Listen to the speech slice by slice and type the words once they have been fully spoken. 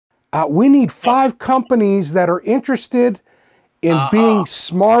We need 5 companies that are interested in being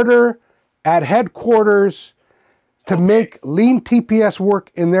smarter at headquarters to make lean TPS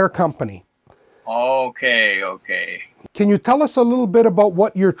work in their company. Okay, okay. Can you tell us a little bit about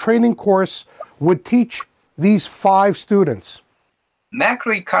what your training course would teach these 5 students?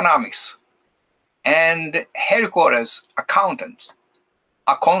 Macroeconomics and headquarters accountants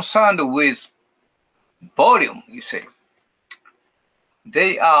are concerned with volume, you see.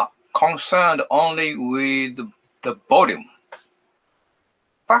 They are concerned only with the volume.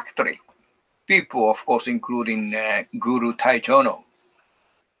 Factory people, of course, including Guru Taichono,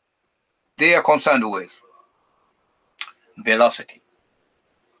 they are concerned with velocity.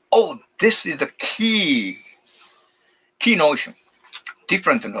 Oh, this is the key notion,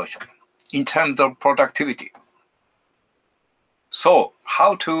 different notion in terms of productivity. So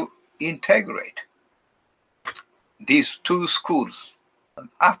how to integrate these 2 schools?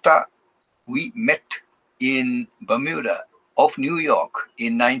 After we met in Bermuda of New York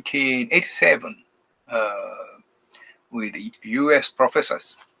in 1987 with US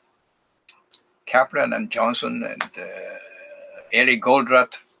professors, Kapan and Johnson and Eli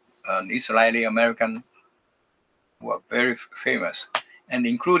Goldratt, an Israeli American, were very famous, and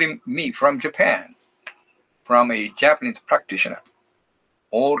including me from Japan, from a Japanese practitioner,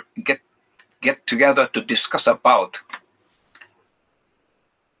 all get together to discuss about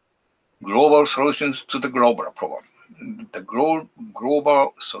global solutions to the global problem, the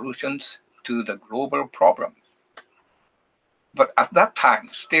global solutions to the global problem. But at that time,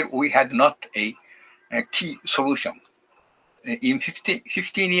 still we had not a key solution. In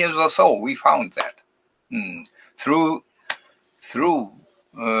 15 years or so, we found that through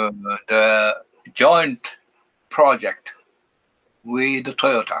the joint project with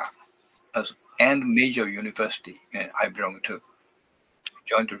Toyota and Meijo University, and I belong to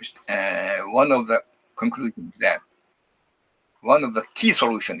joint. One of the conclusions that one of the key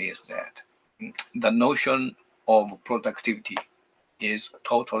solutions is that the notion of productivity is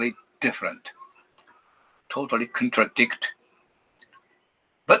totally different, totally contradict.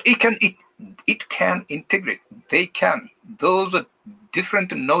 But it can integrate. Those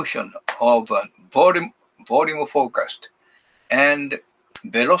different notion of volume focused and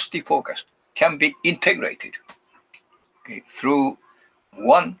velocity focused can be integrated, okay, through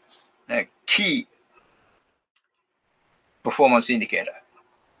one key performance indicator.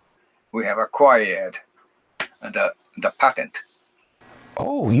 We have acquired the patent.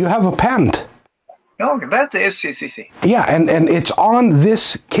 Oh, you have a patent. Oh, that's the SCCC. Yeah, and it's on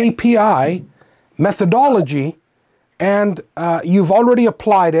this KPI methodology, and you've already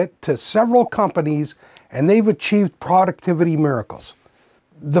applied it to several companies, and they've achieved productivity miracles.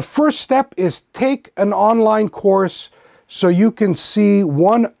 The first step is take an online course so you can see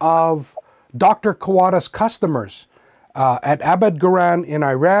one of Dr. Kawada's customers at Abed Garan in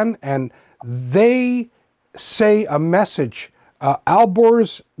Iran, and they say a message.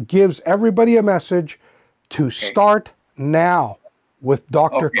 Albors gives everybody a message to start now with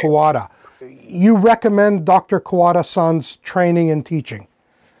Dr. Kawada. You recommend Dr. Kawada-san's training and teaching?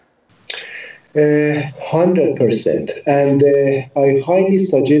 100%. And I highly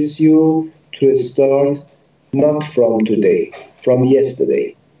suggest you to start not from today, from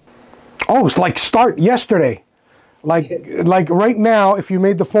yesterday. Oh, it's like start yesterday. Like right now, if you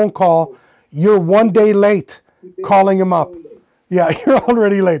made the phone call, you're 1 day late calling him up. Yeah, you're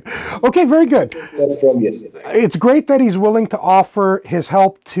already late. Okay, very good. That's from yesterday. It's great that he's willing to offer his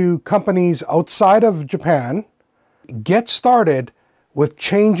help to companies outside of Japan. Get started with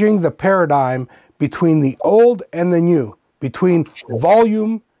changing the paradigm between the old and the new, between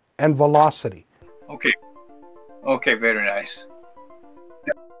volume and velocity. Okay. Okay, very nice.